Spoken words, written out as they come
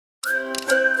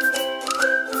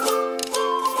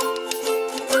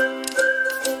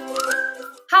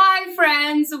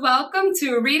friends, welcome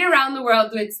to Read Around the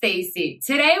World with Stacy.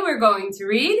 Today we're going to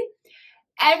read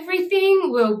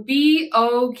Everything Will Be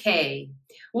Okay.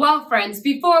 Well friends,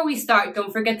 before we start,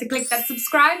 don't forget to click that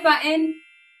subscribe button.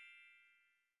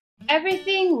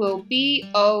 Everything Will Be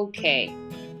Okay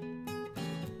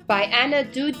by Anna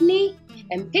Dudney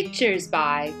and pictures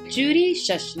by Judy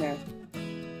Shushner.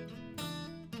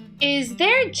 Is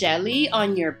there jelly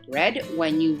on your bread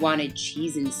when you wanted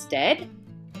cheese instead?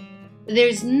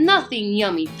 There's nothing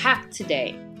yummy packed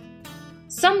today.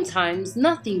 Sometimes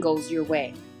nothing goes your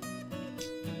way.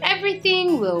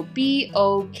 Everything will be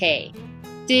okay.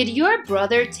 Did your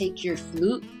brother take your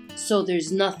flute so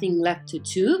there's nothing left to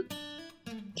toot?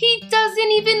 He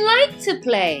doesn't even like to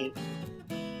play.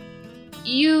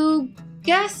 You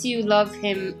guess you love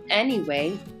him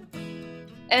anyway,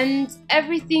 and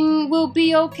everything will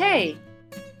be okay.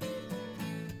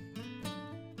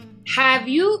 Have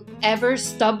you ever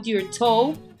stubbed your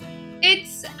toe?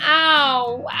 It's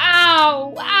ow,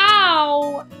 ow,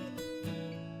 ow.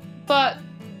 But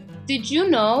did you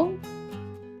know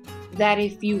that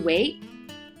if you wait,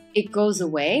 it goes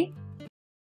away?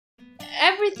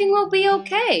 Everything will be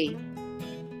okay.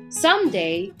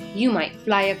 Someday you might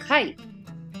fly a kite.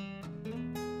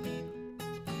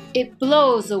 It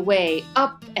blows away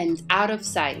up and out of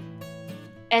sight.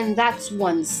 And that's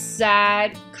one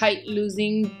sad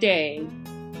kite-losing day.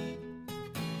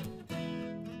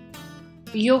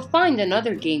 You'll find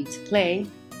another game to play.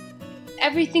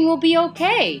 Everything will be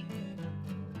okay.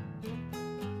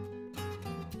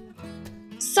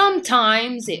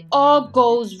 Sometimes it all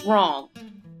goes wrong.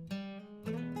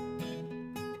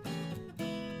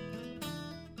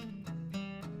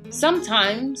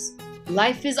 Sometimes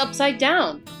life is upside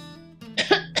down.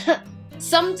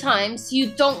 Sometimes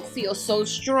you don't feel so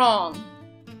strong.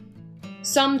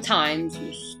 Sometimes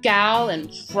you scowl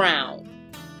and frown.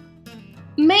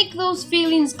 Make those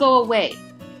feelings go away.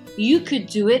 You could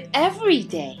do it every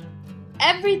day.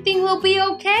 Everything will be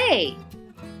okay.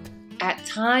 At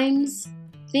times,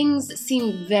 things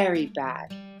seem very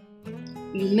bad.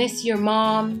 You miss your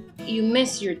mom. You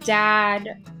miss your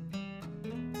dad.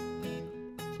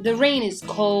 The rain is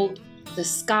cold. The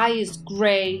sky is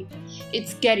gray.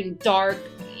 It's getting dark.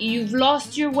 You've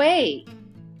lost your way.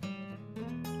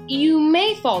 You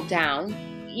may fall down.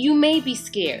 You may be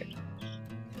scared.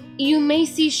 You may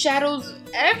see shadows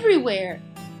everywhere.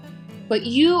 But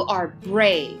you are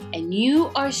brave and you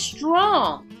are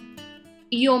strong.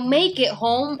 You'll make it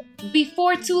home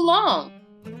before too long.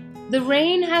 The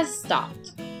rain has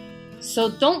stopped. So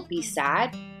don't be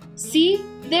sad. See,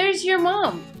 there's your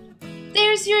mom.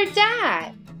 There's your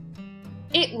dad.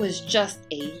 It was just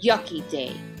a yucky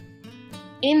day.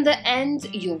 In the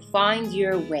end, you'll find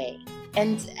your way,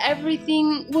 and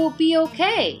everything will be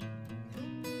okay.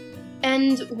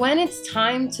 And when it's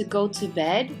time to go to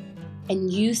bed, and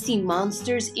you see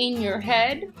monsters in your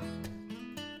head,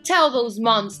 tell those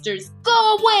monsters,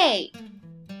 go away!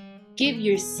 Give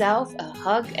yourself a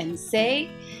hug and say,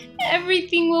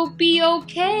 everything will be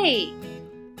okay.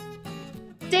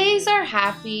 Days are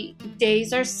happy,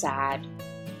 days are sad.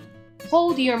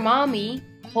 Hold your mommy,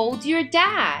 hold your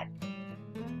dad.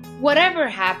 Whatever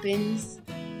happens,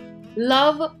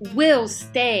 love will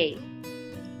stay.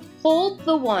 Hold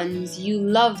the ones you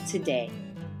love today.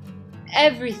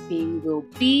 Everything will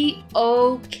be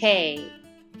okay.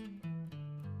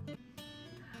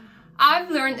 I've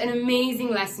learned an amazing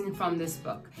lesson from this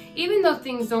book. Even though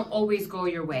things don't always go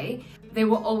your way, they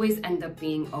will always end up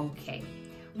being okay.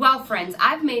 Well friends,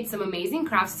 I've made some amazing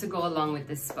crafts to go along with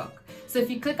this book. So if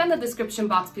you click on the description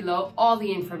box below, all the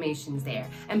information's there.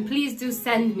 And please do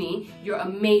send me your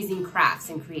amazing crafts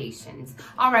and creations.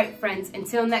 All right friends,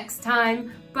 until next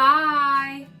time, bye!